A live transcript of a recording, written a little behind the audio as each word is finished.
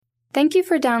Thank you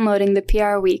for downloading the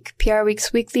PR Week, PR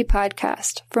Week's weekly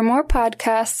podcast. For more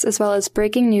podcasts as well as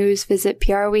breaking news, visit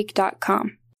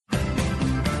prweek.com.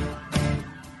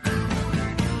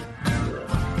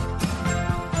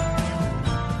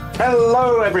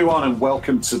 Hello, everyone, and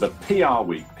welcome to the PR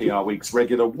Week, PR Week's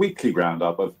regular weekly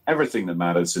roundup of everything that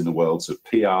matters in the worlds of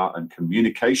PR and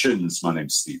communications. My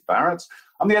name's Steve Barrett.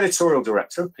 I'm the editorial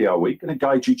director of PR Week, and I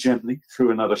guide you gently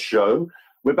through another show.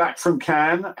 We're back from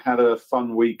Cannes, had a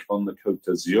fun week on the Côte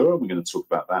d'Azur. We're going to talk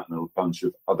about that and a bunch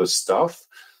of other stuff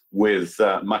with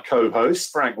my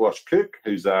co-host, Frank Washcook,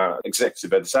 who's our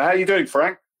executive editor. How are you doing,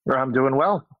 Frank? I'm doing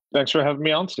well. Thanks for having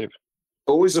me on, Steve.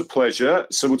 Always a pleasure.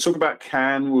 So we'll talk about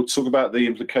Cannes. We'll talk about the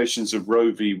implications of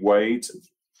Roe v. Wade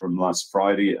from last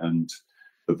Friday and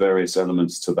the various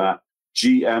elements to that.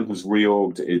 GM has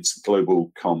reorged its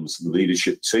global comms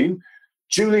leadership team.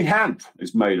 Julie Hamp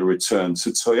has made a return to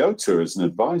Toyota as an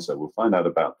advisor. We'll find out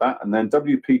about that. And then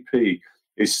WPP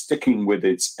is sticking with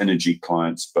its energy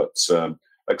clients, but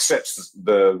accepts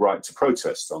the right to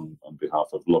protest on behalf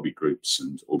of lobby groups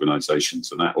and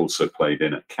organizations. And that also played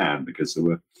in at Cannes because there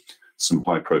were some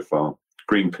high-profile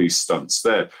Greenpeace stunts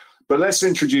there. But let's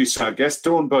introduce our guest,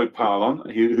 Dawn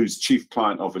Beauparlant, who's Chief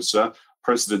Client Officer,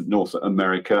 President North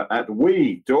America at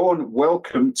WE. Dawn,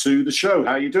 welcome to the show.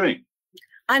 How are you doing?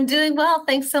 I'm doing well.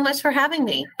 Thanks so much for having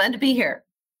me. Fun to be here.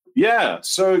 Yeah.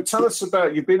 So tell us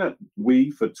about, you've been at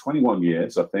WE for 21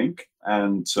 years, I think,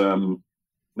 and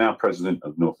now President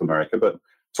of North America. But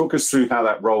talk us through how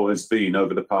that role has been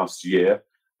over the past year.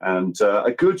 And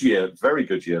a good year, very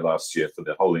good year last year for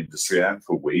the whole industry and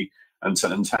for WE, and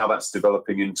how that's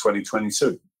developing in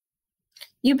 2022.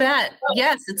 You bet.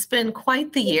 Yes, it's been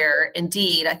quite the year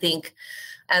indeed. I think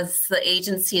as the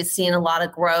agency has seen a lot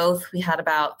of growth, we had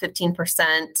about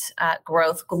 15%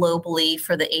 growth globally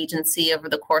for the agency over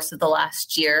the course of the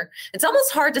last year. It's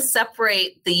almost hard to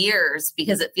separate the years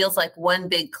because it feels like one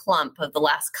big clump of the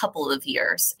last couple of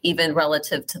years, even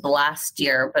relative to the last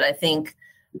year. But I think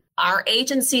our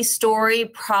agency story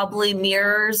probably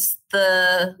mirrors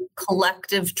the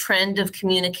collective trend of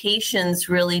communications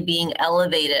really being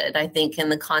elevated, I think, in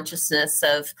the consciousness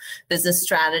of business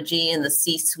strategy and the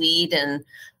C-suite and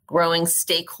growing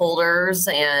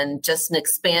stakeholders and just an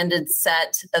expanded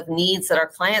set of needs that our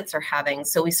clients are having.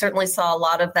 So we certainly saw a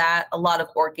lot of that, a lot of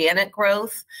organic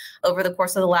growth over the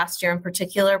course of the last year in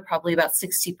particular. Probably about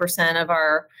 60% of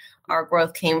our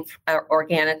growth came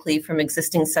organically from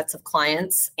existing sets of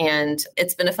clients, and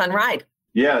it's been a fun ride.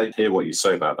 Yeah, I hear what you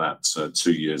say about that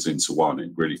 2 years into one.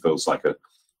 It really feels like a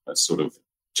sort of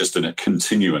just a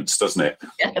continuance, doesn't it?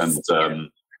 Yes.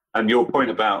 And your point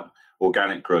about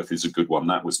organic growth is a good one.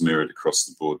 That was mirrored across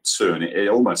the board too. And it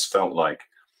almost felt like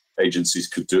agencies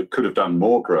could have done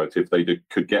more growth if they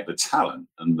could get the talent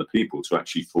and the people to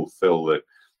actually fulfill the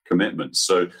commitments.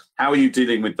 So how are you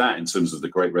dealing with that in terms of the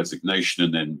Great Resignation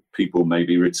and then people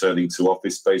maybe returning to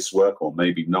office-based work or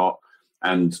maybe not?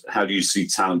 And how do you see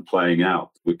talent playing out?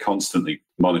 We're constantly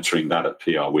monitoring that at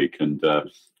PR Week, and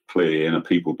clearly in a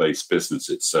people-based business,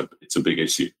 it's a big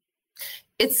issue.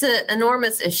 It's an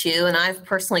enormous issue, and I've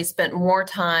personally spent more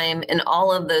time in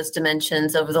all of those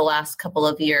dimensions over the last couple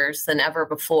of years than ever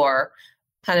before,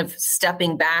 kind of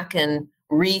stepping back and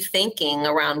rethinking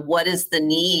around what is the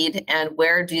need and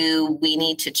where do we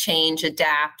need to change,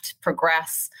 adapt,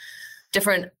 progress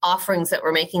different offerings that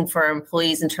we're making for our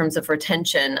employees in terms of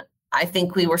retention. I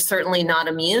think we were certainly not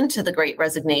immune to the Great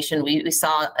Resignation. We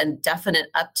saw a definite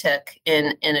uptick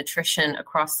in attrition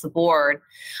across the board.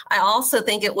 I also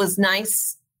think it was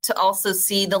nice to also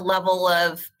see the level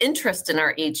of interest in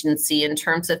our agency in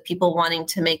terms of people wanting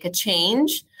to make a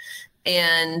change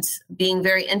and being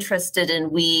very interested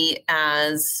in we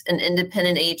as an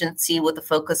independent agency with a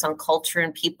focus on culture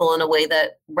and people in a way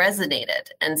that resonated.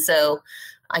 And so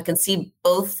I can see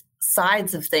both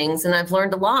sides of things, and I've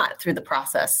learned a lot through the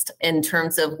process in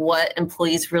terms of what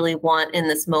employees really want in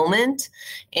this moment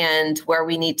and where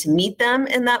we need to meet them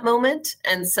in that moment.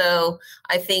 And so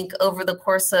I think over the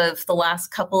course of the last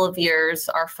couple of years,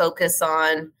 our focus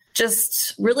on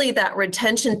just really that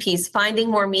retention piece, finding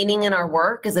more meaning in our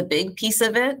work is a big piece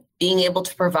of it. Being able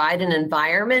to provide an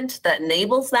environment that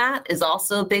enables that is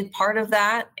also a big part of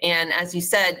that. And as you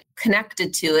said,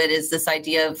 connected to it is this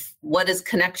idea of what does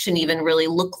connection even really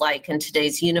look like in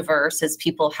today's universe as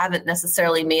people haven't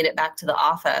necessarily made it back to the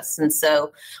office. And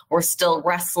so we're still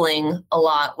wrestling a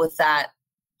lot with that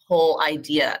whole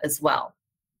idea as well.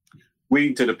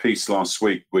 We did a piece last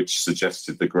week which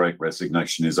suggested the Great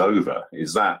Resignation is over.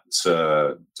 Is that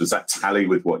does that tally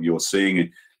with what you're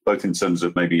seeing, both in terms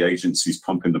of maybe agencies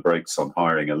pumping the brakes on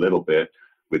hiring a little bit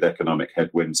with economic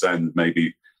headwinds and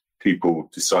maybe people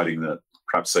deciding that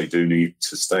perhaps they do need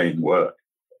to stay in work.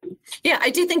 Yeah,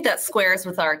 I do think that squares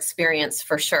with our experience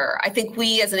for sure. I think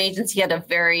we as an agency had a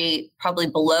very probably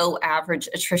below average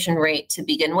attrition rate to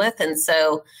begin with. And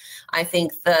so I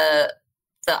think the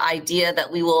idea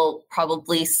that we will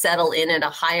probably settle in at a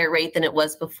higher rate than it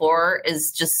was before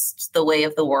is just the way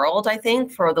of the world, I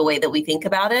think, for the way that we think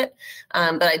about it.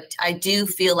 But I do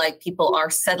feel like people are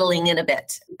settling in a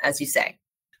bit, as you say.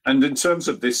 And in terms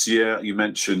of this year, you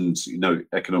mentioned,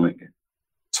 economic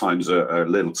times are a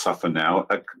little tougher now,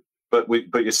 but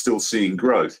you're still seeing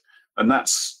growth. And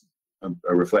that's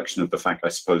a reflection of the fact, I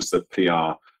suppose, that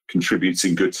PR contributes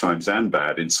in good times and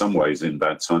bad. In some ways, in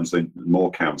bad times, then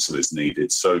more counsel is needed.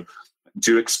 So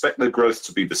do you expect the growth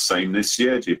to be the same this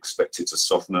year? Do you expect it to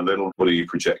soften a little? What are you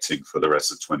projecting for the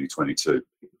rest of 2022?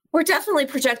 We're definitely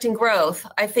projecting growth.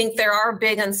 I think there are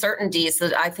big uncertainties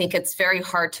that I think it's very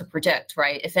hard to predict,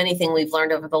 right? If anything, we've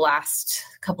learned over the last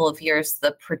couple of years,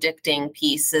 the predicting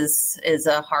piece is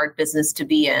a hard business to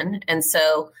be in. And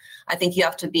so I think you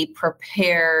have to be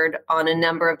prepared on a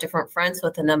number of different fronts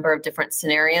with a number of different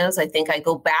scenarios. I think I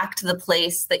go back to the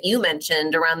place that you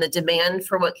mentioned around the demand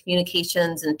for what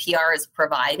communications and PR is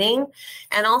providing,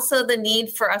 and also the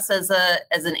need for us as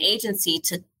an agency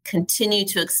to continue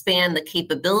to expand the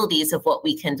capabilities of what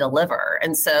we can deliver.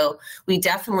 And so we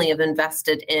definitely have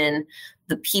invested in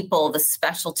the people, the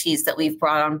specialties that we've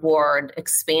brought on board,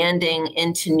 expanding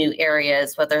into new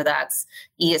areas, whether that's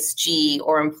ESG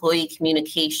or employee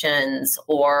communications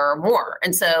or more.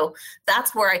 And so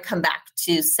that's where I come back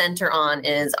to center on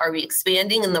is, are we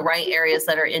expanding in the right areas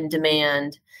that are in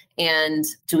demand? And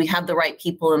do we have the right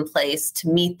people in place to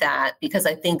meet that? Because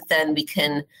I think then we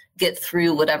can get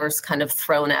through whatever's kind of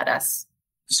thrown at us.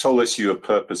 This whole issue of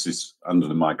purpose is under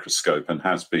the microscope and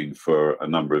has been for a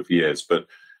number of years. But,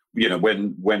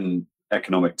 when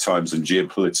economic times and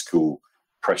geopolitical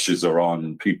pressures are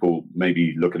on, people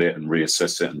maybe look at it and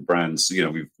reassess it. And brands,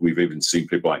 we've even seen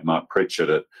people like Mark Pritchard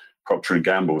at Procter &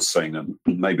 Gamble saying that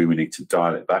maybe we need to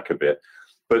dial it back a bit.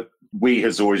 But we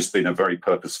has always been a very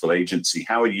purposeful agency.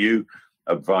 How are you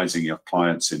advising your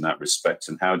clients in that respect?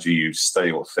 And how do you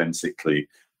stay authentically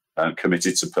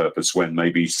committed to purpose when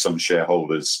maybe some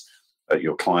shareholders at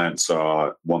your clients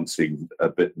are wanting a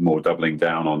bit more doubling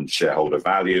down on shareholder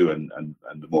value and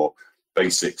the more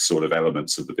basic sort of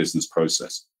elements of the business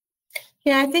process?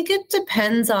 Yeah, I think it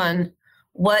depends on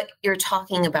what you're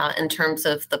talking about in terms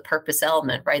of the purpose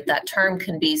element, right? That term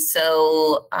can be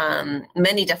so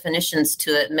many definitions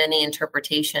to it, many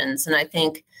interpretations. And I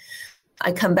think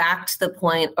I come back to the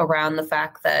point around the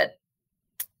fact that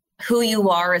who you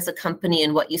are as a company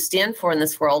and what you stand for in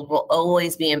this world will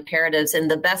always be imperatives. And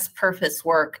the best purpose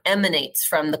work emanates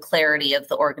from the clarity of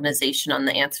the organization on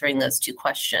the answering those two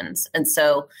questions. And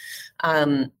so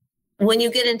when you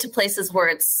get into places where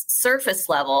it's surface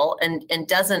level and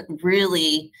doesn't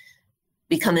really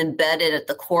become embedded at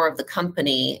the core of the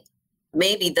company,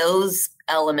 maybe those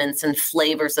elements and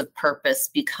flavors of purpose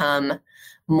become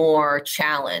more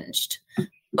challenged.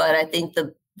 But I think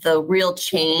the real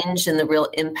change and the real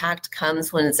impact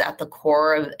comes when it's at the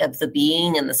core of the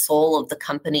being and the soul of the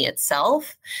company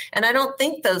itself. And I don't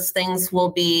think those things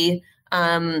will be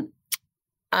in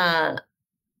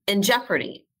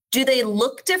jeopardy. Do they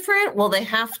look different? Will they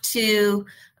have to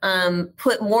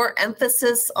put more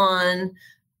emphasis on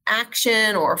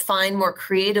action or find more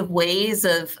creative ways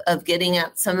of getting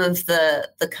at some of the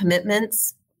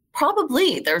commitments?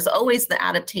 Probably. There's always the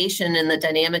adaptation and the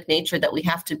dynamic nature that we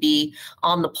have to be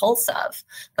on the pulse of.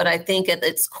 But I think at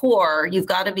its core, you've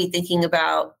got to be thinking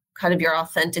about kind of your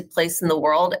authentic place in the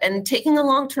world and taking a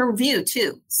long-term view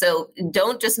too. So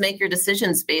don't just make your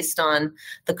decisions based on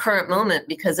the current moment,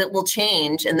 because it will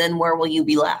change. And then where will you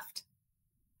be left?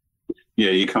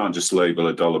 Yeah, you can't just label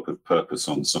a dollop of purpose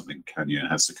on something, can you? It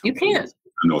has to come from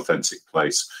an authentic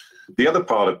place. The other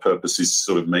part of purpose is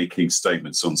sort of making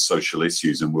statements on social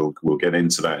issues, and we'll get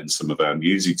into that in some of our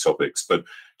newsy topics. But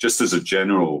just as a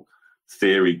general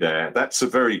theory there, that's a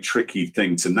very tricky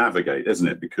thing to navigate, isn't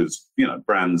it? Because,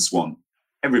 brands want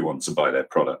everyone to buy their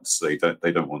products. They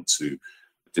don't want to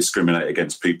discriminate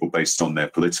against people based on their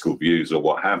political views or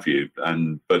what have you.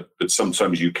 But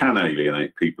sometimes you can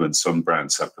alienate people, and some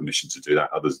brands have permission to do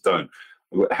that, others don't.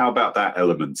 How about that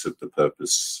element of the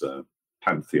purpose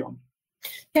pantheon?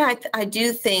 Yeah, I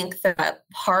do think that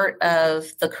part of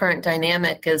the current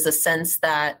dynamic is a sense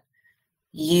that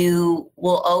you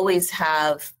will always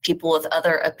have people with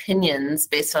other opinions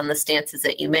based on the stances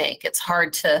that you make. It's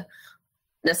hard to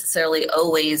necessarily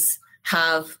always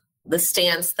have the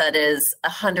stance that is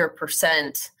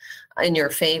 100% in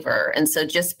your favor. And so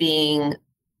just being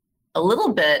a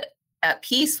little bit at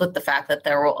peace with the fact that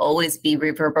there will always be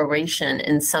reverberation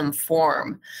in some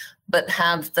form, but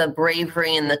have the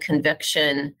bravery and the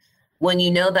conviction when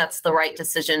you know that's the right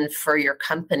decision for your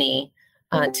company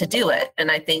to do it. And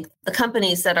I think the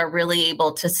companies that are really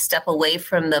able to step away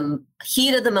from the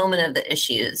heat of the moment of the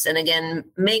issues, and again,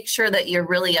 make sure that you're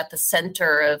really at the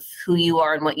center of who you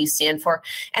are and what you stand for,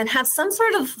 and have some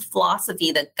sort of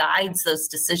philosophy that guides those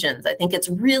decisions. I think it's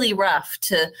really rough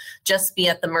to just be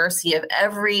at the mercy of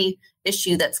every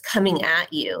issue that's coming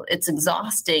at you. It's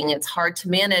exhausting. It's hard to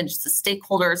manage the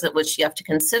stakeholders at which you have to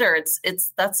consider.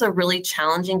 That's a really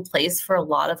challenging place for a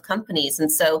lot of companies.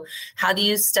 And so how do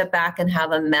you step back and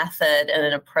have a method and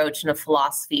an approach and a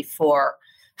philosophy for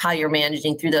how you're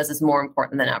managing through those is more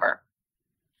important than ever.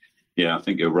 Yeah, I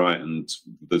think you're right. And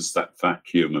there's that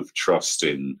vacuum of trust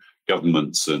in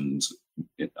governments and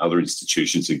in other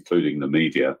institutions, including the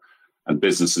media. And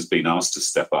business has been asked to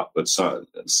step up, but so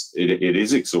it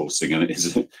is exhausting, and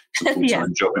it's a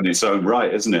full-time job in its own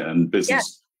right, isn't it? And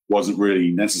business wasn't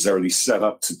really necessarily set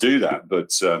up to do that.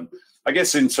 But I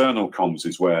guess internal comms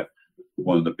is where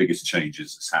one of the biggest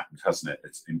changes has happened, hasn't it?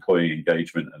 It's employee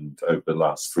engagement, and over the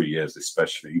last 3 years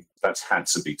especially, that's had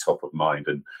to be top of mind.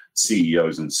 And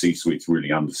CEOs and C-suites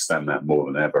really understand that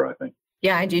more than ever, I think.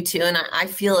 Yeah, I do too. And I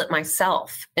feel it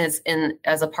myself as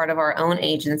a part of our own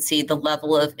agency, the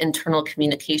level of internal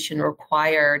communication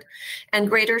required and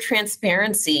greater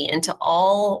transparency into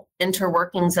all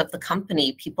interworkings of the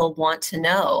company. People want to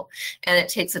know. And it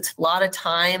takes a lot of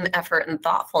time, effort, and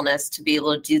thoughtfulness to be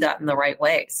able to do that in the right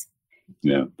ways.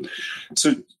 Yeah.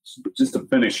 So just to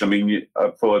finish, I mean,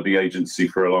 I've followed the agency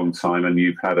for a long time, and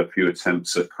you've had a few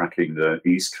attempts at cracking the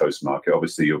East Coast market.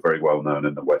 Obviously, you're very well known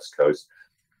in the West Coast.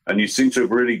 And you seem to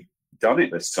have really done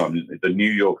it this time. The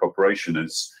New York operation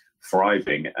is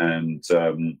thriving and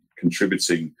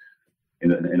contributing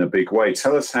in a big way.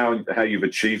 Tell us how you've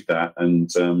achieved that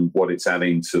and what it's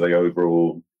adding to the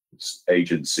overall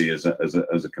agency as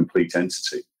a complete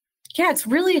entity. Yeah, it's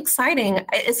really exciting.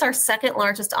 It's our second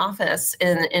largest office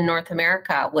in North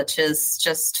America, which is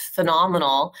just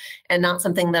phenomenal and not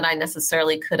something that I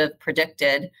necessarily could have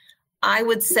predicted. I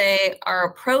would say our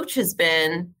approach has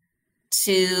been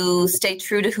to stay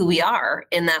true to who we are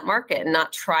in that market and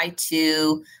not try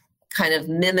to kind of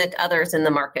mimic others in the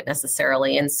market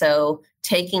necessarily. And so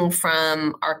taking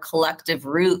from our collective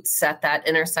roots at that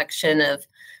intersection of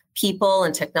people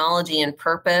and technology and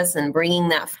purpose and bringing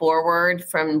that forward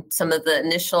from some of the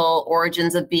initial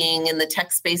origins of being in the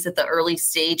tech space at the early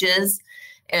stages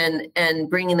and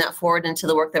bringing that forward into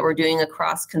the work that we're doing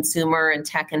across consumer and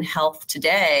tech and health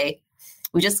today.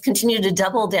 We just continue to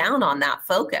double down on that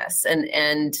focus.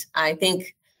 And I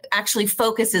think actually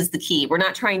focus is the key. We're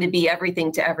not trying to be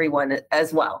everything to everyone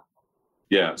as well.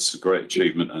 Yeah, it's a great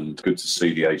achievement and good to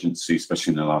see the agency,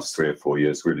 especially in the last 3 or 4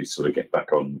 years, really sort of get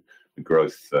back on the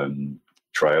growth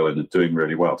trail and doing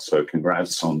really well. So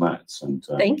congrats on that. And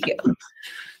thank you.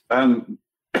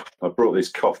 I brought this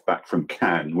cough back from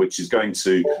Cannes, which is going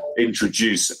to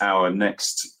introduce our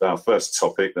first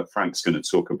topic that Frank's going to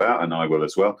talk about, and I will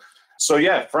as well. So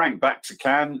yeah, Frank, back to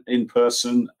Cannes in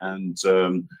person, and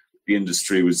the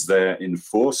industry was there in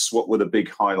force. What were the big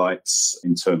highlights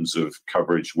in terms of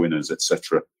coverage, winners,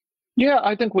 etc.? Yeah,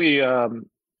 I think we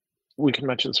can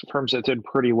mention some firms that did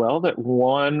pretty well that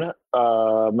won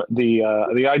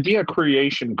the idea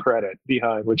creation credit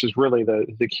behind, which is really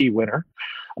the key winner.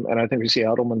 And I think we see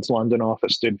Edelman's London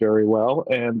office did very well,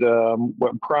 and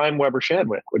Prime Weber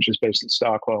Shandwick, which is based in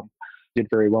Stockholm, did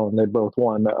very well, and they both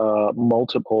won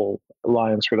multiple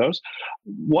Lions for those.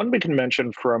 One we can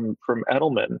mention from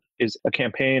Edelman is a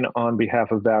campaign on behalf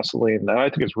of Vaseline that I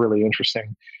think is really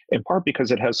interesting, in part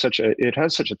because it has such a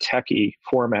techie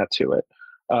format to it,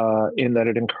 in that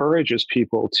it encourages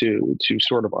people to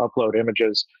sort of upload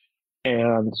images,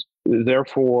 and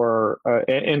therefore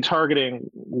in targeting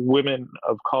women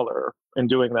of color and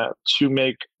doing that to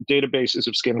make databases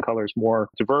of skin colors more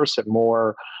diverse and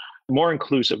more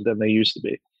inclusive than they used to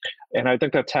be. And I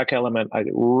think that tech element, I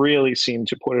really seemed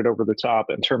to put it over the top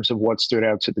in terms of what stood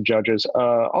out to the judges.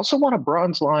 Also won a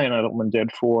Bronze Lion, Edelman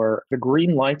did, for the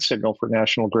green light signal for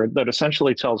National Grid that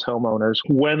essentially tells homeowners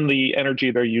when the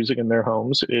energy they're using in their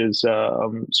homes is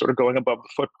sort of going above the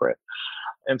footprint.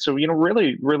 And so,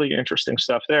 really, really interesting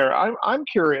stuff there. I'm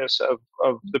curious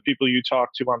of the people you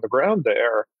talk to on the ground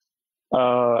there,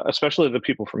 especially the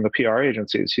people from the PR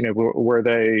agencies. Were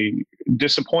they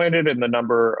disappointed in the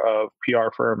number of PR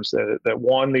firms that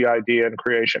won the idea and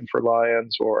creation for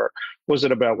Lions, or was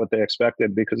it about what they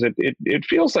expected? Because it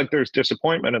feels like there's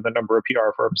disappointment in the number of PR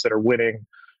firms that are winning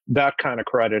that kind of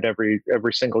credit every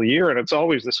single year, and it's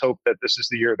always this hope that this is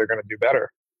the year they're going to do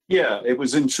better. Yeah, it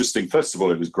was interesting. First of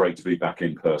all, it was great to be back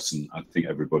in person. I think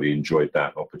everybody enjoyed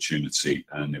that opportunity,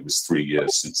 and it was 3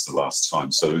 years since the last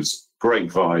time. So it was great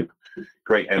vibe,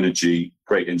 great energy,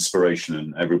 great inspiration,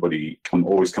 and everybody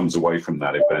always comes away from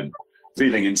that event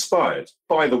feeling inspired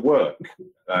by the work,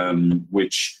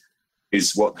 which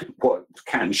is what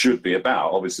Cannes should be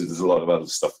about. Obviously, there's a lot of other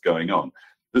stuff going on.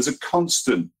 There's a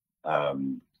constant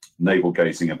navel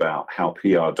gazing about how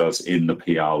PR does in the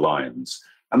PR lines.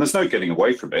 And there's no getting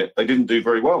away from it. They didn't do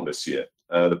very well this year.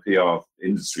 The PR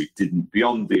industry didn't,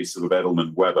 beyond the sort of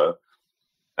Edelman Weber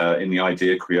in the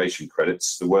idea creation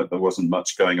credits, there wasn't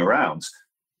much going around.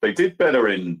 They did better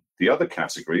in the other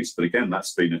categories, but again,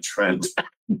 that's been a trend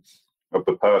of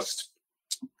the past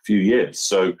few years.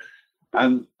 So,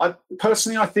 and I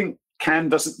think Cannes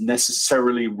doesn't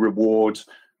necessarily reward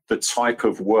the type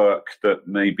of work that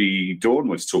maybe Dawn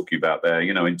was talking about there,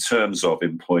 in terms of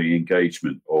employee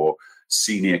engagement or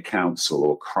senior counsel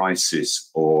or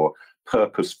crisis or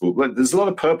purposeful. Well, there's a lot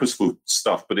of purposeful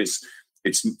stuff, but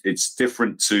it's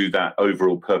different to that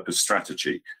overall purpose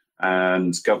strategy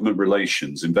and government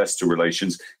relations, investor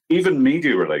relations, even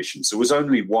media relations. There was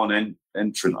only one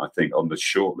entrant, I think, on the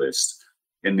shortlist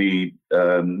in the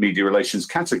media relations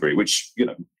category, which,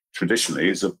 traditionally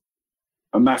is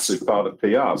a massive part of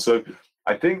PR. So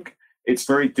I think it's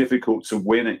very difficult to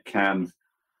win at Cannes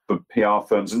for PR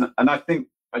firms. And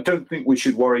I don't think we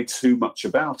should worry too much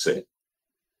about it.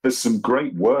 There's some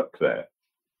great work there.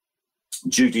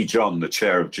 Judy John, the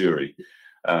chair of jury,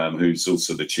 who's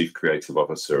also the chief creative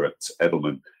officer at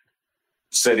Edelman,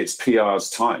 said it's PR's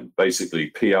time. Basically,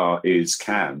 PR is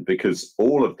Cannes, because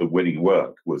all of the winning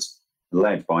work was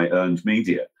led by earned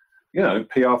media.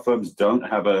 PR firms don't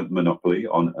have a monopoly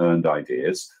on earned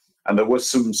ideas. And there was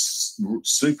some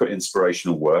super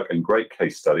inspirational work and great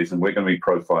case studies, and we're going to be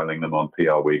profiling them on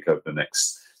PR Week over the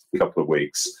next couple of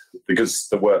weeks, because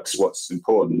the work's what's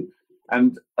important.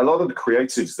 And a lot of the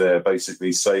creatives there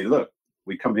basically say, look,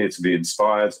 we come here to be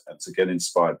inspired and to get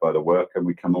inspired by the work, and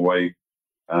we come away,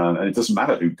 and it doesn't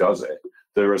matter who does it.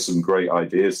 There are some great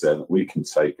ideas there that we can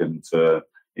take and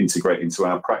integrate into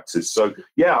our practice. So,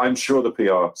 yeah, I'm sure the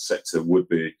PR sector would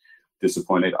be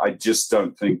disappointed. I just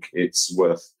don't think it's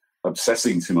worth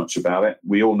obsessing too much about it.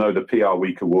 We all know the PR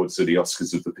Week Awards are the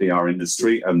Oscars of the PR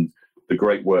industry, and the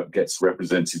great work gets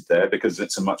represented there because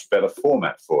it's a much better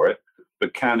format for it.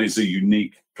 But Cannes is a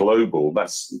unique global.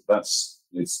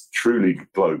 It's truly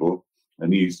global,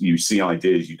 and you see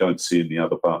ideas you don't see in the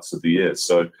other parts of the year.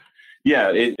 So,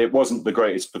 yeah, it wasn't the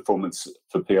greatest performance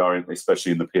for PR,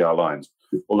 especially in the PR lines.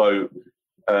 Although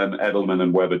Edelman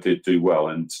and Weber did do well,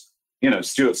 and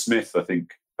Stuart Smith, I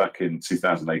think back in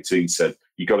 2018 said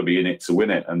you got to be in it to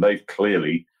win it, and they've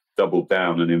clearly doubled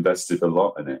down and invested a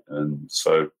lot in it. And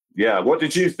so, yeah, what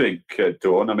did you think,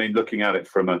 Dawn? I mean, looking at it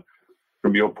from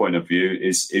your point of view,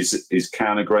 is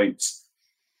Cannes a great?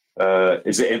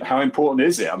 Is it? How important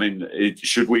is it? I mean,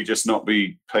 should we just not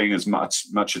be paying as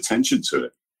much attention to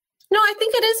it? No, I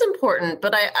think it is important,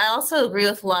 but I also agree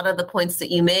with a lot of the points that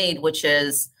you made, which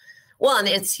is, one,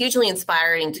 it's hugely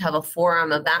inspiring to have a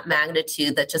forum of that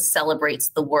magnitude that just celebrates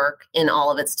the work in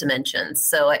all of its dimensions.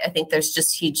 So I think there's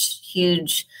just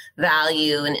huge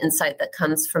value and insight that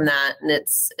comes from that, and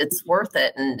it's worth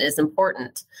it and is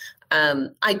important.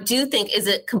 I do think, is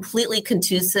it completely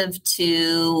conducive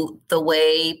to the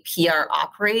way PR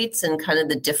operates and kind of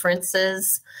the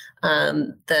differences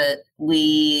that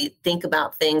we think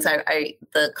about things?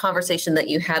 The conversation that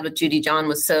you had with Judy John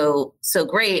was so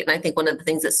great. And I think one of the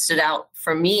things that stood out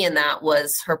for me in that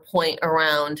was her point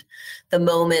around the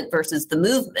moment versus the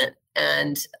movement.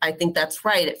 And I think that's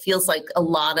right. It feels like a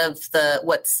lot of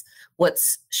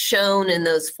what's shown in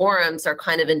those forums are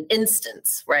kind of an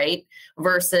instance, right?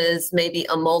 Versus maybe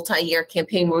a multi-year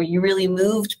campaign where you really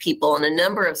moved people and a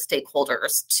number of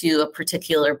stakeholders to a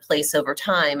particular place over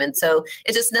time. And so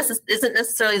it just isn't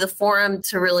necessarily the forum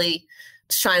to really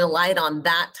shine a light on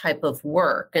that type of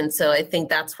work. And so I think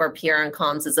that's where PR and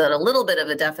comms is at a little bit of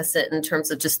a deficit in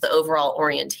terms of just the overall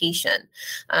orientation.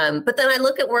 But then I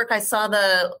look at work, I saw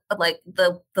the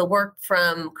work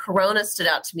from Corona stood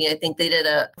out to me. I think they did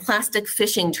a plastic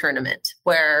fishing tournament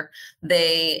where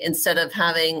they, instead of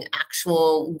having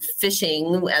actual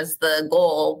fishing as the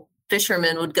goal,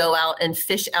 fishermen would go out and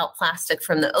fish out plastic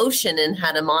from the ocean and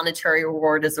had a monetary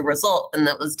reward as a result. And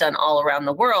that was done all around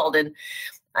the world. And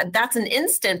that's an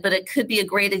instant, but it could be a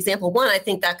great example. One, I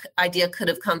think that idea could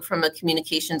have come from a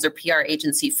communications or PR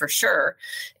agency for sure.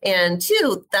 And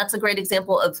two, that's a great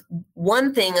example of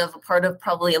one thing of a part of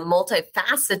probably a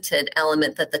multifaceted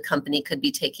element that the company could be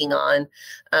taking on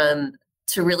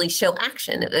to really show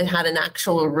action. It had an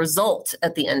actual result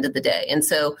at the end of the day. And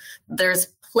so there's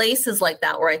places like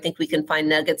that where I think we can find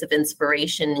nuggets of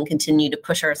inspiration and continue to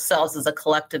push ourselves as a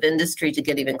collective industry to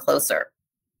get even closer.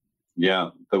 Yeah,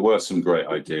 there were some great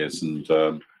ideas, and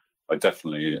I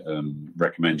definitely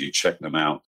recommend you check them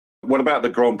out. What about the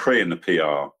Grand Prix in the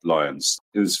PR Lions?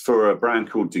 It was for a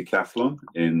brand called Decathlon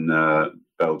in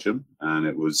Belgium, and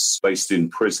it was based in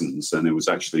prisons, and it was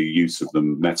actually use of the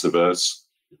metaverse.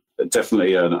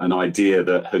 Definitely an idea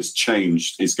that has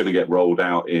changed, is going to get rolled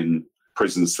out in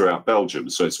prisons throughout Belgium.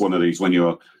 So it's one of these,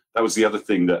 that was the other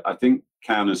thing that I think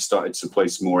Cannes has started to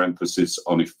place more emphasis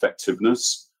on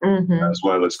effectiveness as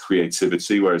well as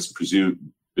creativity, whereas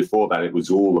before that it was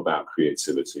all about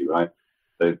creativity, right?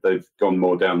 They've gone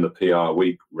more down the PR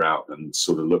week route and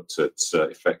sort of looked at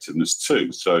effectiveness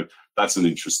too. So that's an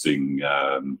interesting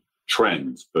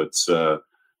trend. But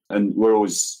and we're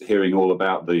always hearing all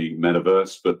about the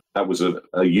metaverse, but that was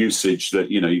a usage that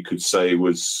you could say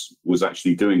was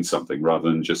actually doing something rather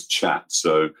than just chat.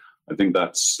 So I think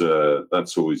that's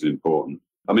always important.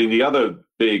 I mean, the other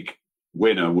big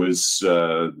winner was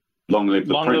Long Live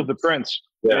the Prince.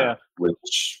 Yeah,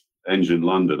 which engined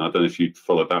London. I don't know if you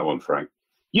followed that one, Frank.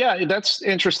 Yeah, that's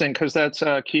interesting because that's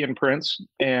Kean Prince,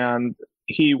 and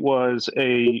he was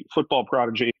a football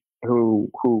prodigy who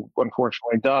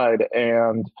unfortunately died,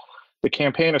 and the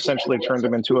campaign essentially turned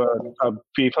him into a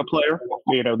FIFA player,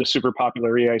 the super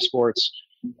popular EA Sports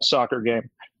soccer game.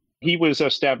 He was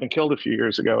stabbed and killed a few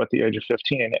years ago at the age of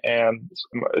 15, and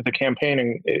the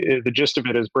campaigning, the gist of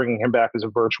it is bringing him back as a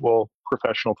virtual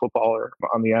professional footballer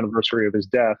on the anniversary of his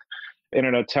death in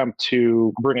an attempt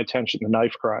to bring attention to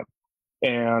knife crime.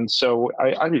 And so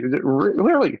I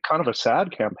really kind of a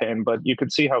sad campaign, but you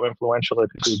could see how influential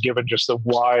it could be given just the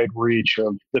wide reach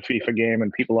of the FIFA game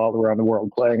and people all around the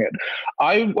world playing it.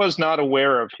 I was not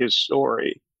aware of his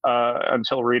story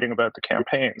until reading about the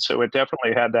campaign. So it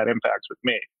definitely had that impact with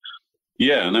me.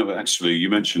 Yeah, no, actually, you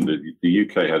mentioned that the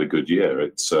UK had a good year.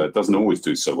 It doesn't always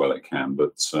do so well at Cannes,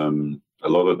 but a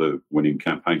lot of the winning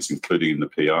campaigns, including in the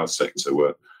PR sector,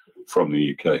 were from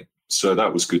the UK. So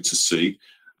that was good to see.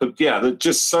 But yeah, there are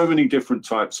just so many different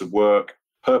types of work.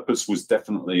 Purpose was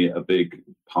definitely a big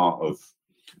part of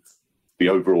the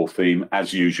overall theme,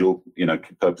 as usual.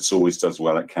 Purpose always does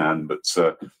well at Cannes, but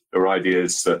there are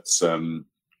ideas that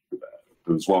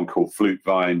there was one called Flute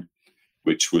Vine,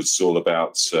 which was all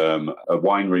about a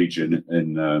wine region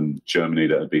in Germany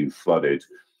that had been flooded,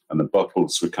 and the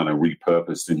bottles were kind of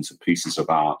repurposed into pieces of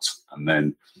art and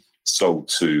then sold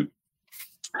to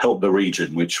help the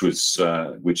region, which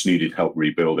needed help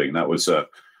rebuilding. That was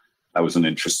an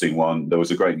interesting one. There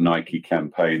was a great Nike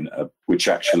campaign, which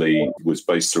actually was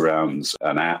based around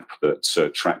an app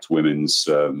that tracked women's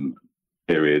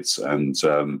periods and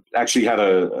actually had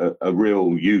a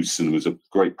real use and was a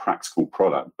great practical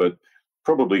product, but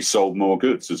probably sold more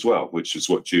goods as well, which is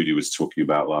what Judy was talking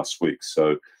about last week.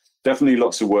 So definitely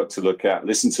lots of work to look at.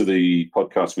 Listen to the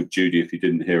podcast with Judy if you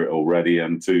didn't hear it already,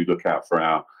 and do look out for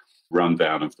our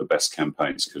rundown of the best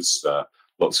campaigns, because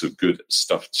lots of good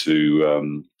stuff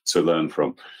to learn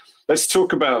from. Let's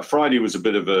talk about Friday. Was a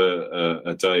bit of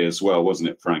a day as well, wasn't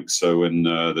it, Frank? So when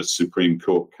the Supreme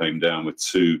Court came down with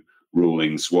two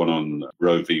rulings, one on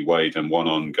Roe v. Wade and one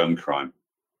on gun crime.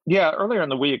 Yeah, earlier in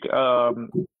the week,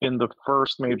 in the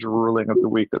first major ruling of the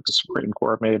week that the Supreme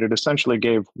Court made, it essentially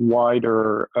gave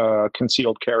wider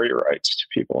concealed carry rights to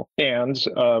people. And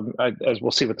as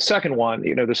we'll see with the second one,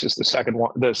 this is the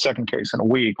second case in a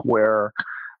week where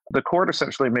the court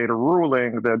essentially made a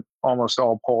ruling that almost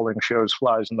all polling shows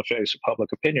flies in the face of public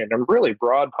opinion, and really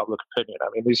broad public opinion. I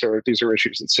mean, these are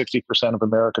issues that 60% of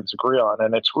Americans agree on,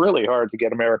 and it's really hard to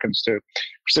get Americans to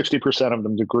 60% of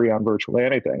them to agree on virtually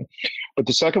anything. But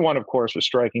the second one, of course, was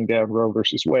striking down Roe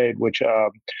versus Wade, which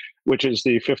is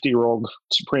the 50-year-old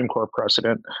Supreme Court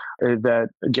precedent that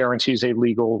guarantees a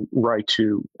legal right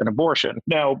to an abortion.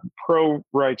 Now,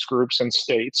 pro-rights groups and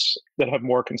states that have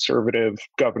more conservative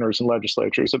governors and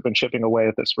legislatures have been chipping away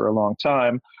at this for a long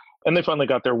time, and they finally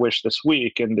got their wish this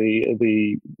week in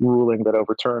the ruling that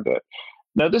overturned it.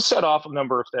 Now, this set off a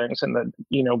number of things, and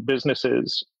that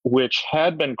businesses which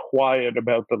had been quiet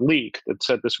about the leak that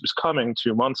said this was coming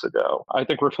 2 months ago, I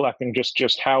think reflecting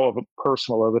just how of a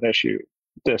personal of an issue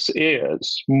this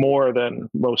is, more than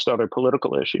most other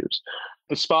political issues.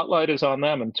 The spotlight is on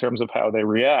them in terms of how they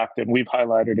react, and we've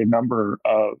highlighted a number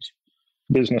of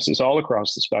businesses all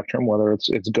across the spectrum, whether it's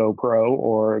GoPro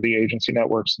or the agency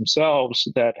networks themselves,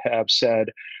 that have said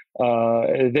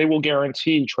they will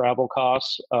guarantee travel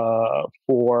costs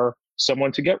for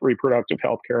someone to get reproductive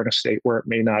health care in a state where it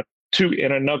may not,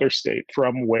 in another state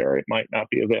from where it might not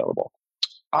be available.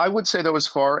 I would say, though, as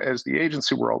far as the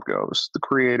agency world goes, the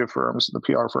creative firms, the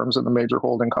PR firms, and the major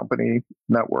holding company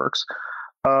networks,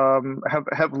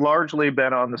 have largely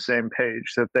been on the same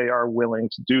page that they are willing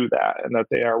to do that, and that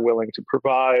they are willing to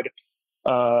provide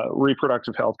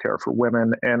reproductive health care for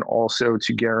women, and also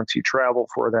to guarantee travel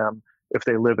for them if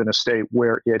they live in a state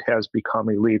where it has become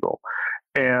illegal.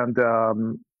 And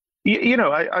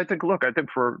I think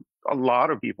for a lot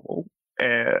of people,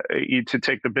 to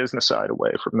take the business side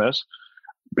away from this,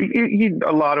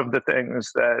 a lot of the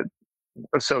things that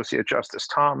Associate Justice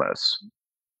Thomas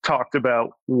talked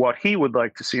about what he would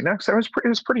like to see next, it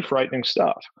was pretty frightening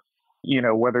stuff.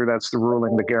 Whether that's the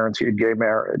ruling that guaranteed gay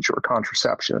marriage or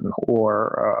contraception,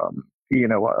 or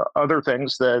other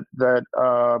things that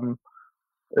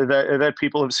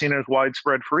people have seen as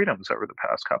widespread freedoms over the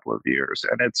past couple of years.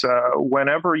 And it's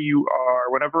whenever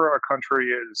our country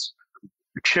is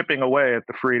chipping away at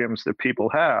the freedoms that people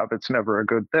have, it's never a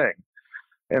good thing.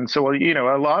 And so,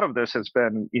 a lot of this has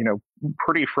been,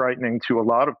 pretty frightening to a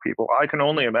lot of people. I can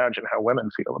only imagine how women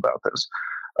feel about this.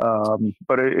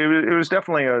 But it was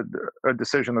definitely a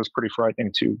decision that's pretty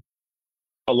frightening to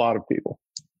a lot of people.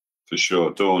 For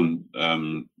sure. Dawn,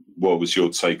 what was your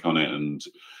take on it? And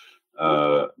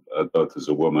both as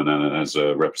a woman and as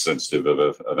a representative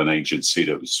of an agency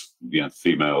that was,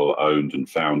 female owned and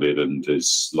founded, and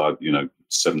is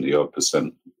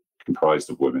 70% comprised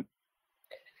of women.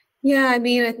 Yeah, I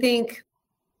mean, I think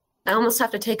I almost have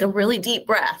to take a really deep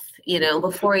breath,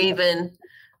 before even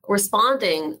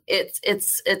responding.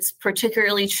 It's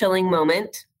particularly chilling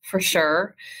moment, for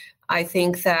sure. I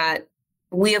think that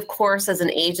we, of course, as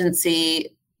an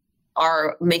agency,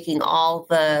 are making all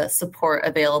the support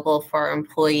available for our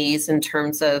employees in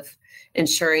terms of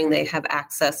ensuring they have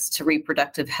access to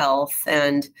reproductive health,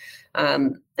 and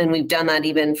we've done that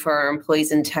even for our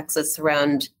employees in Texas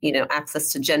around access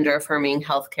to gender affirming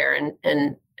healthcare,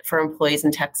 and for employees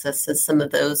in Texas, as some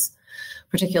of those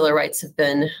particular rights have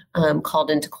been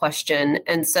called into question.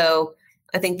 And so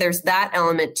I think there's that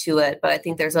element to it, but I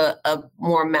think there's a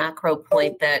more macro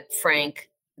point that Frank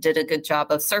did a good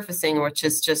job of surfacing, which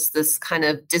is just this kind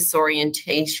of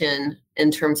disorientation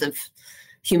in terms of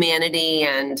humanity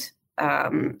and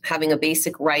having a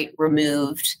basic right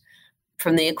removed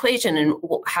from the equation. And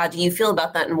how do you feel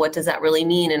about that? And what does that really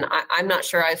mean? And I'm not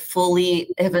sure I fully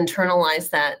have internalized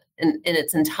that in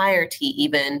its entirety,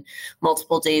 even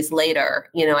multiple days later.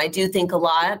 I do think a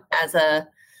lot as a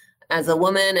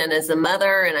woman and as a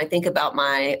mother, and I think about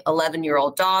my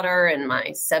 11-year-old daughter and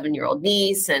my 7-year-old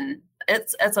niece, and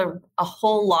it's a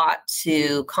whole lot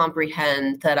to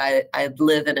comprehend that I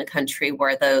live in a country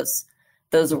where those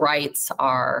rights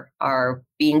are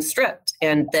being stripped.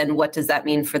 And then what does that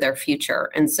mean for their future?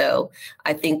 And so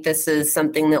I think this is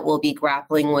something that we'll be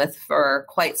grappling with for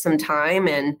quite some time,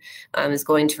 and is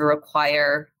going to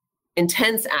require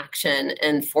intense action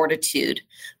and fortitude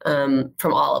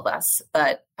from all of us.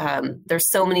 But there's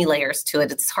so many layers to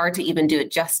it. It's hard to even do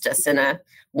it justice in a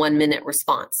 1-minute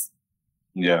response.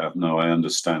 Yeah, no, I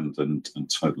understand and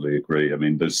totally agree. I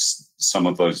mean, there's some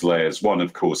of those layers. One,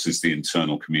 of course, is the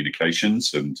internal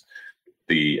communications and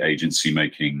the agency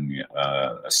making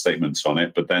statements on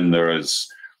it. But then there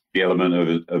is the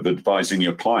element of advising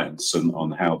your clients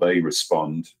on how they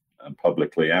respond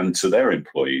publicly and to their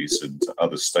employees and to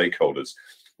other stakeholders.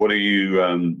 What are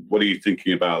you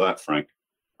thinking about that, Frank?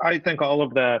 I think all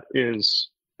of that is.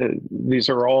 These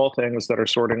are all things that are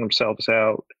sorting themselves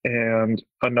out. And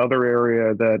another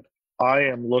area that I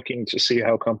am looking to see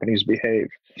how companies behave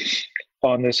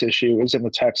on this issue is in the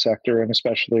tech sector, and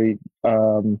especially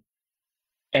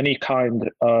any kind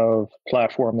of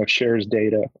platform that shares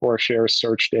data or shares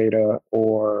search data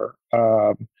or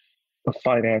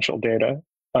financial data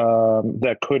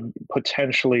that could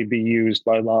potentially be used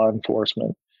by law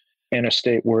enforcement in a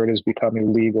state where it has become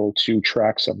illegal to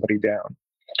track somebody down.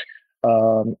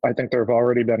 I think there have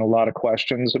already been a lot of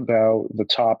questions about the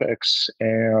topics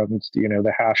and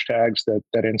the hashtags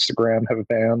that Instagram have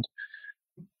banned.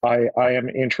 I am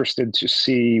interested to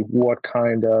see what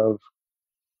kind of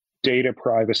data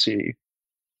privacy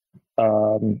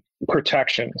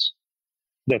protections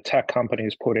that tech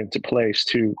companies put into place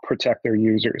to protect their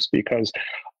users, because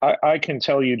I can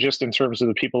tell you, just in terms of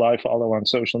the people I follow on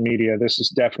social media, this is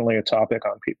definitely a topic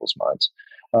on people's minds.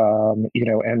 And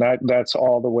that's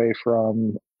all the way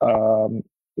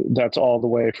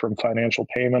from financial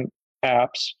payment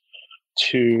apps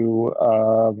to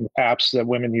apps that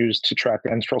women use to track the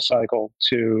menstrual cycle,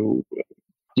 to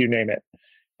you name it.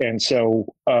 And so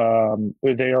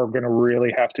they are going to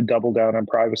really have to double down on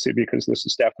privacy, because this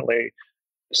is definitely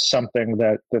something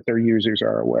that their users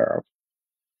are aware of.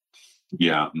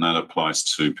 Yeah, and that applies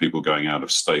to people going out of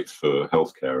state for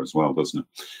healthcare as well, doesn't it?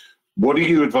 What are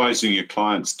you advising your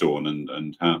clients, Dawn,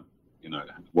 and how?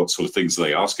 what sort of things are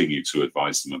they asking you to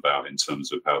advise them about in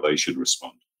terms of how they should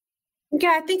respond?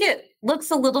 Yeah, I think it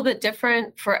looks a little bit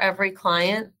different for every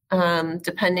client,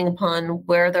 depending upon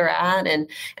where they're at. And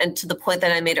to the point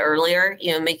that I made earlier,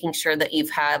 making sure that you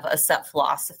have a set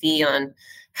philosophy on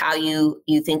how you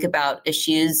think about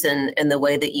issues and the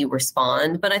way that you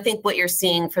respond. But I think what you're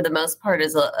seeing for the most part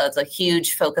is a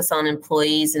huge focus on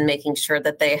employees and making sure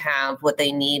that they have what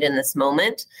they need in this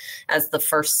moment as the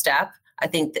first step. I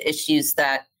think the issues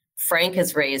that Frank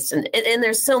has raised, and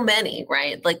there's so many,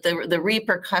 right? Like the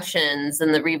repercussions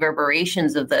and the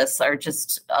reverberations of this are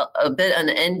just a bit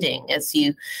unending as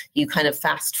you kind of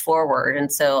fast forward.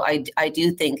 And so I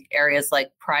do think areas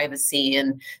like privacy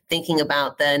and thinking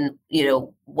about then,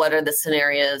 what are the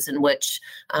scenarios in which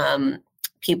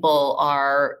people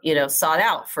are, sought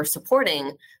out for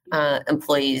supporting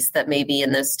employees that may be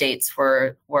in those states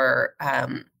where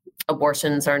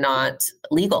abortions are not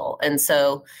legal. And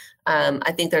so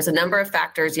I think there's a number of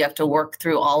factors. You have to work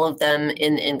through all of them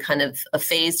in kind of a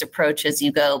phased approach as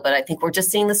you go. But I think we're just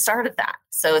seeing the start of that.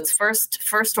 So it's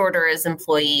first order is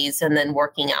employees and then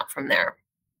working out from there.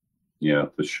 Yeah,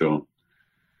 for sure.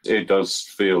 It does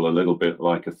feel a little bit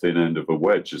like a thin end of a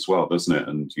wedge as well, doesn't it?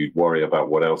 And you worry about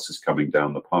what else is coming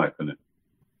down the pipe. And it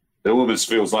almost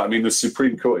feels like, the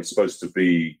Supreme Court is supposed to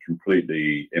be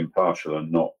completely impartial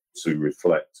and not to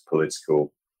reflect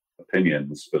political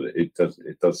opinions, but it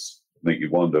does make you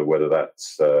wonder whether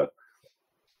that's that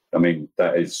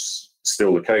is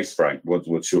still the case. Frank,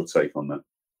 what's your take on that?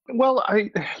 Well, I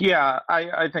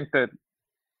think that,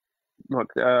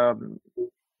 look,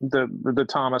 the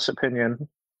Thomas opinion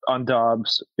on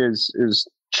Dobbs is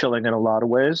chilling in a lot of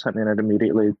ways. It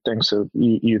immediately thinks of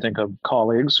you think of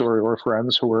colleagues or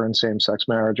friends who were in same-sex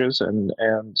marriages and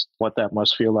what that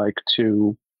must feel like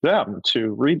to them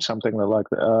to read something like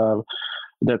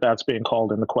that's being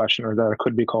called into question, or that it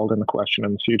could be called into question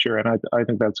in the future. And I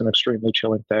think that's an extremely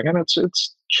chilling thing. And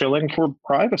it's chilling for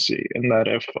privacy in that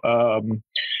if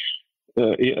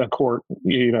a court,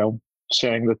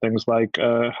 saying that things like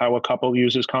how a couple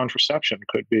uses contraception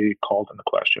could be called into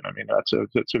question. That's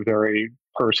a very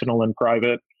personal and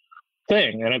private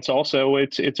thing. And it's also,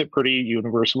 it's a pretty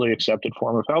universally accepted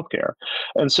form of healthcare.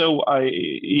 And so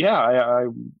I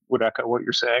would echo what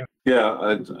you're saying.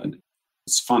 Yeah.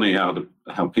 It's funny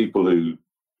how people who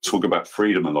talk about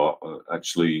freedom a lot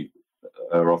actually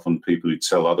are often people who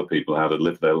tell other people how to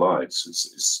live their lives.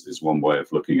 Is one way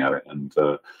of looking at it, and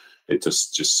it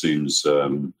just seems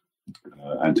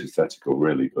antithetical,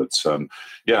 really. But so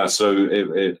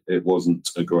it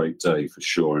wasn't a great day for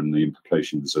sure, and the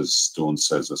implications, as Dawn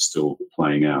says, are still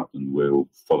playing out, and we'll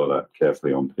follow that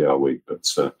carefully on PR Week.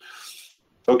 But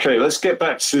okay, let's get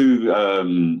back to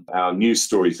our news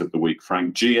stories of the week,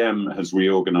 Frank. GM has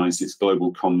reorganized its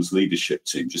global comms leadership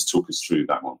team. Just talk us through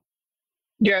that one.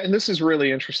 Yeah, and this is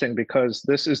really interesting because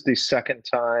this is the second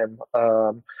time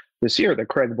this year that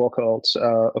Craig Buchholz,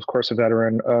 of course, a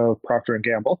veteran of Procter &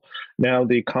 Gamble, now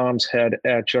the comms head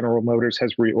at General Motors,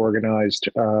 has reorganized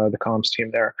the comms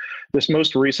team there. This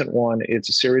most recent one, it's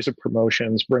a series of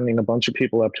promotions, bringing a bunch of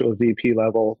people up to a VP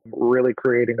level, really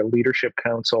creating a leadership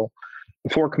council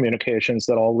for communications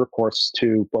that all reports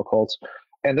to Buchholz.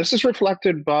 And this is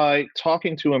reflected by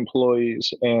talking to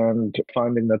employees and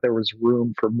finding that there was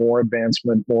room for more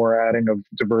advancement, more adding of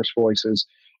diverse voices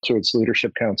to its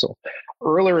leadership council.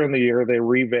 Earlier in the year, they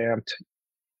revamped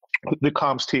the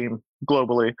comms team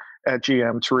globally at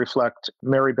GM to reflect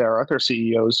Mary Barra, their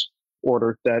CEO's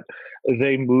order that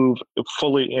they move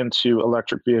fully into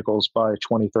electric vehicles by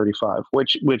 2035,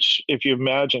 which if you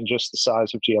imagine just the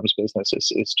size of GM's business,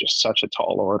 is just such a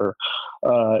tall order.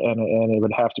 And it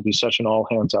would have to be such an all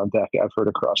hands on deck effort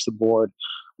across the board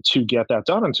to get that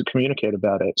done and to communicate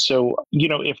about it. So,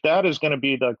 if that is going to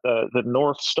be the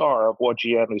North Star of what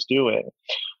GM is doing,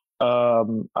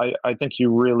 I think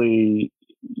you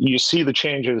see the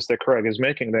changes that Craig is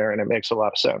making there, and it makes a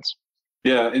lot of sense.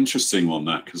 Yeah, interesting on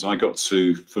that, because I got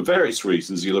to, for various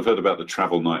reasons, you'll have heard about the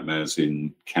travel nightmares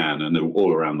in Cannes and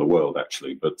all around the world,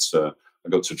 actually, but I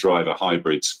got to drive a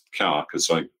hybrid car because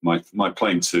my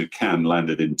plane to Cannes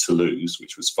landed in Toulouse,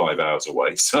 which was 5 hours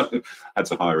away, so I had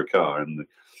to hire a car and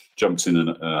jumped in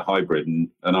a hybrid, and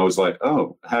I was like,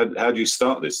 oh, how do you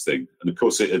start this thing? And of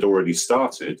course, it had already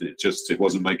started, it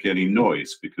wasn't making any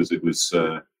noise because it was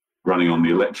running on the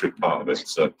electric part of it.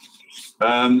 So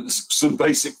some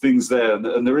basic things there.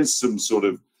 And there is some sort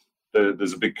of,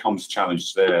 there's a big comms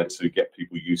challenge there to get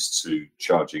people used to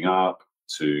charging up,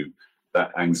 to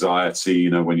that anxiety,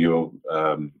 when you're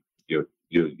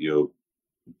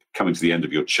coming to the end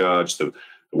of your charge, the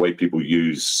the way people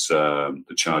use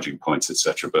the charging points,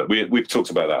 etc. But we've talked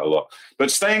about that a lot.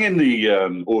 But staying in the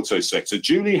auto sector,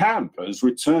 Julie Hamp has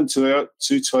returned to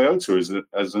Toyota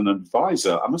as an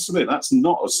advisor. I must admit, that's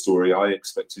not a story I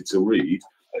expected to read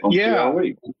on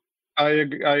PRE. I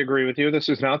agree with you. This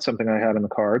is not something I had in the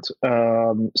cards.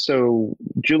 So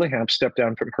Julie Hamp stepped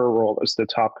down from her role as the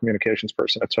top communications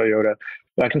person at Toyota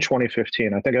back in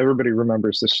 2015. I think everybody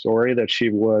remembers this story that she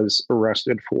was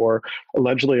arrested for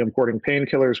allegedly importing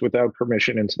painkillers without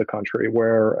permission into the country,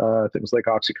 where things like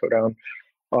oxycodone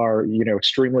are,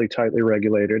 extremely tightly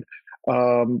regulated.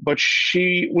 But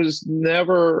she was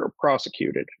never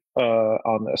prosecuted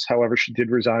on this. However, she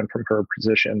did resign from her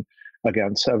position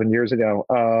again 7 years ago.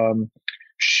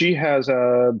 She has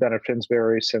been at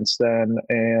Finsbury since then,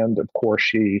 and of course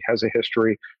she has a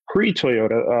history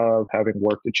pre-Toyota of having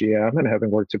worked at GM and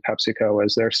having worked at PepsiCo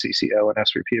as their CCO and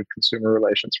SVP of Consumer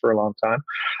Relations for a long time.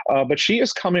 But she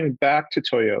is coming back to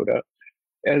Toyota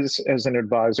as an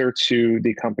advisor to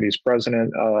the company's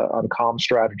president on comm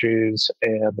strategies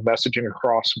and the messaging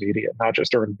across media, not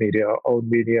just earned media, owned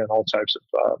media, and all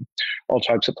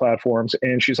types of platforms.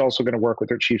 And she's also going to work with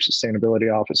her chief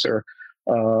sustainability officer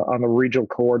on the regional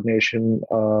coordination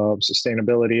of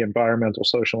sustainability, environmental,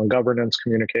 social, and governance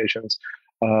communications,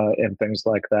 and things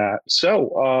like that.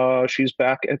 So she's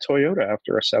back at Toyota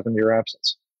after a 7-year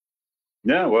absence.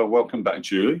 Yeah, well, welcome back,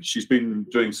 Julie. She's been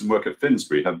doing some work at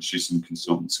Finsbury, hasn't she? Some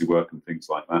consultancy work and things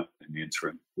like that in the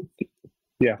interim.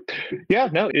 Yeah,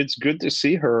 no, it's good to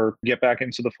see her get back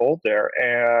into the fold there.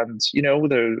 And,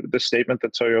 the statement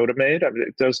that Toyota made,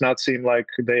 it does not seem like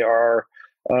they are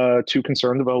too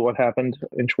concerned about what happened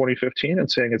in 2015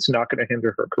 and saying it's not going to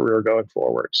hinder her career going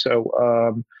forward. So,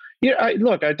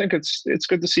 I think it's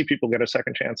good to see people get a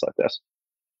second chance like this.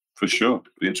 For sure.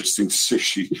 It'll be interesting to see if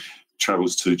she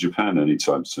travels to Japan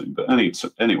anytime soon. But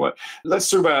anyway, let's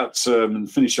talk about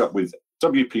finish up with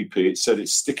WPP. It said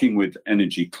it's sticking with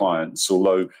energy clients,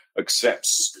 although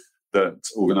accepts that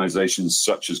organizations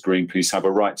such as Greenpeace have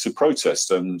a right to protest.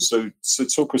 So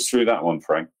talk us through that one,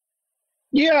 Frank.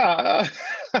 Yeah,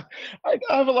 I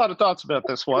have a lot of thoughts about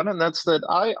this one, and that's that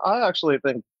I actually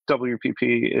think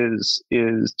WPP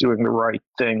is doing the right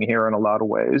thing here in a lot of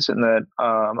ways, and that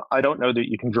I don't know that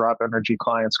you can drop energy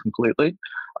clients completely.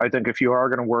 I think if you are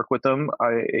going to work with them,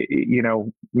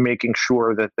 making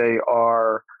sure that they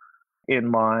are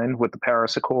in line with the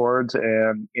Paris Accords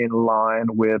and in line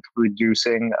with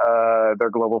reducing their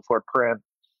global footprint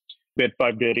bit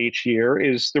by bit each year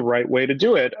is the right way to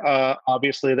do it.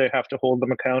 Obviously, they have to hold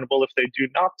them accountable if they do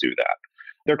not do that.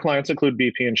 Their clients include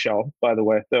BP and Shell, by the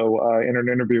way, though in an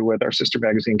interview with our sister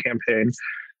magazine Campaign,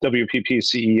 WPP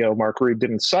CEO Mark Reed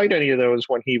didn't cite any of those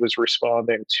when he was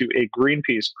responding to a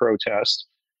Greenpeace protest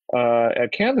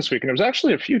at Cannes this week. And it was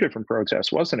actually a few different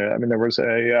protests, wasn't it? I mean, there was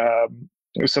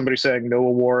somebody saying no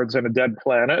awards and a dead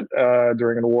planet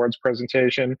during an awards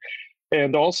presentation.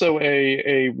 And also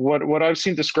what I've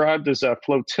seen described as a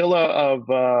flotilla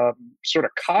of sort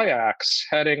of kayaks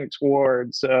heading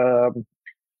towards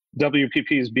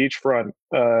WPP's beachfront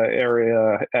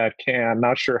area at Cannes.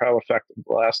 Not sure how effective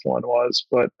the last one was,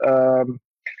 but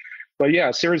yeah,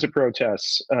 a series of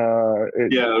protests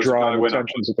drawing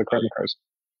attention to the credit cards.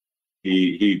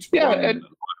 He'd won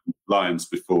Lions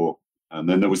before, and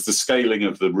then there was the scaling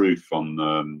of the roof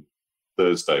on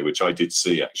Thursday, which I did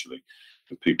see actually.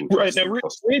 People right now,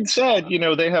 Reed said,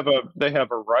 they have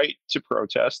a right to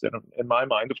protest, and in my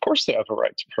mind, of course, they have a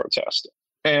right to protest,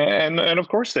 and of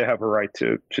course, they have a right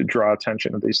to draw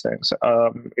attention to these things.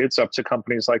 It's up to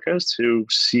companies like us to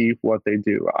see what they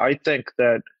do. I think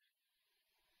that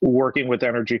working with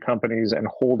energy companies and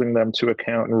holding them to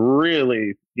account, and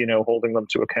really, holding them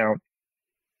to account,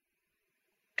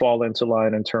 fall into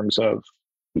line in terms of,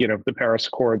 the Paris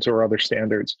Accords or other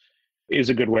standards, is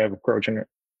a good way of approaching it.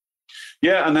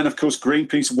 Yeah, and then of course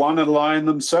Greenpeace won a line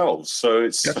themselves, so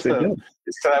it's that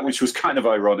which was kind of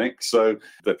ironic. So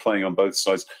they're playing on both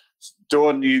sides.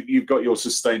 Dawn, you've got your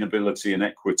sustainability and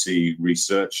equity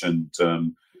research and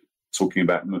talking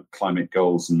about climate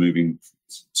goals and moving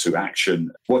to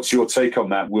action. What's your take on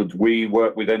that? Would we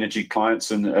work with energy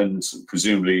clients, and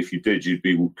presumably, if you did, you'd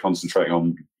be concentrating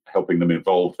on helping them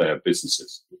evolve their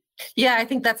businesses? Yeah, I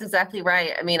think that's exactly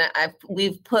right. I mean,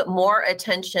 we've put more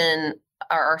attention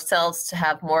ourselves to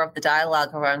have more of the dialogue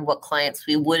around what clients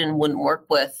we would and wouldn't work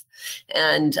with.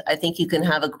 And I think you can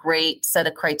have a great set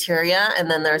of criteria, and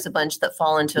then there's a bunch that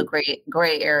fall into a great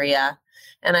gray area.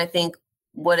 And I think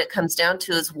what it comes down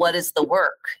to is what is the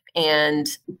work. And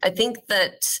I think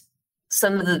that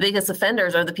some of the biggest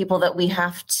offenders are the people that we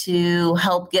have to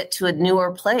help get to a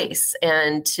newer place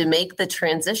and to make the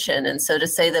transition. And so to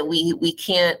say that we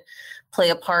can't play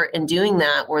a part in doing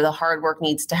that, where the hard work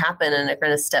needs to happen and they're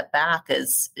going to step back,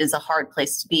 is a hard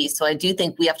place to be. So I do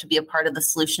think we have to be a part of the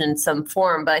solution in some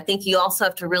form, but I think you also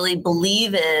have to really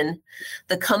believe in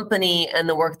the company and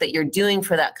the work that you're doing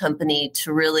for that company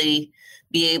to really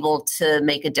be able to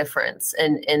make a difference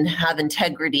and have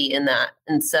integrity in that.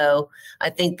 And so I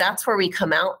think that's where we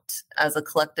come out as a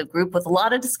collective group with a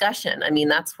lot of discussion. I mean,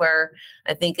 that's where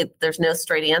I think there's no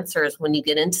straight answers when you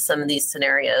get into some of these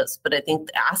scenarios. But I think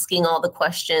asking all the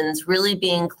questions, really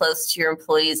being close to your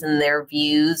employees and their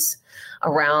views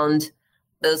around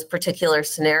those particular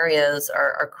scenarios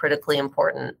are critically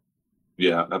important.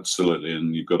 Yeah, absolutely.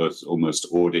 And you've got to almost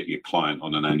audit your client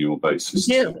on an annual basis.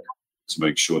 To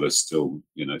make sure there's still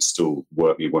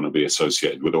work you want to be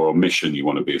associated with, or a mission you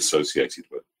want to be associated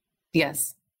with.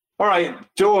 Yes. All right,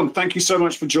 Dawn, thank you so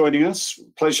much for joining us.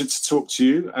 Pleasure to talk to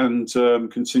you, and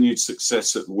continued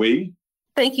success at WE.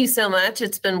 Thank you so much.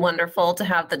 It's been wonderful to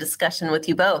have the discussion with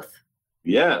you both.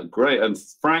 Yeah, great. And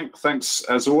Frank, thanks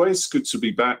as always. Good to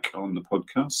be back on the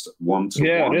podcast.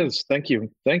 Yeah, it is. Thank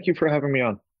you. Thank you for having me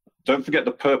on. Don't forget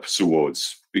the Purpose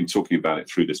Awards. Been talking about it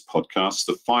through this podcast.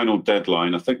 The final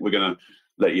deadline, I think we're going to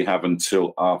let you have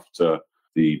until after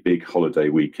the big holiday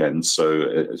weekend.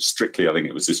 So strictly, I think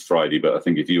it was this Friday, but I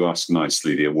think if you ask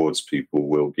nicely, the awards people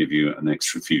will give you an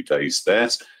extra few days there.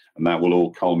 And that will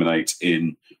all culminate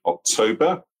in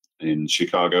October in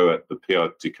Chicago at the PR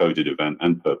Decoded event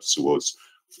and Purpose Awards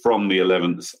from the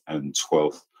 11th and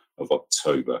 12th of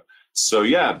October. So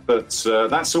yeah, but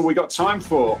that's all we got time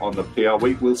for on the PR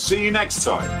Week. We'll see you next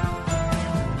time.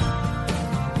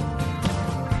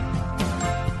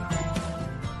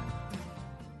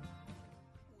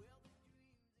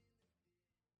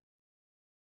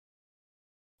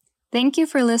 Thank you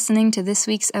for listening to this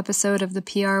week's episode of the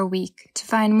PR Week. To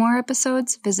find more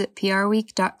episodes, visit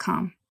prweek.com.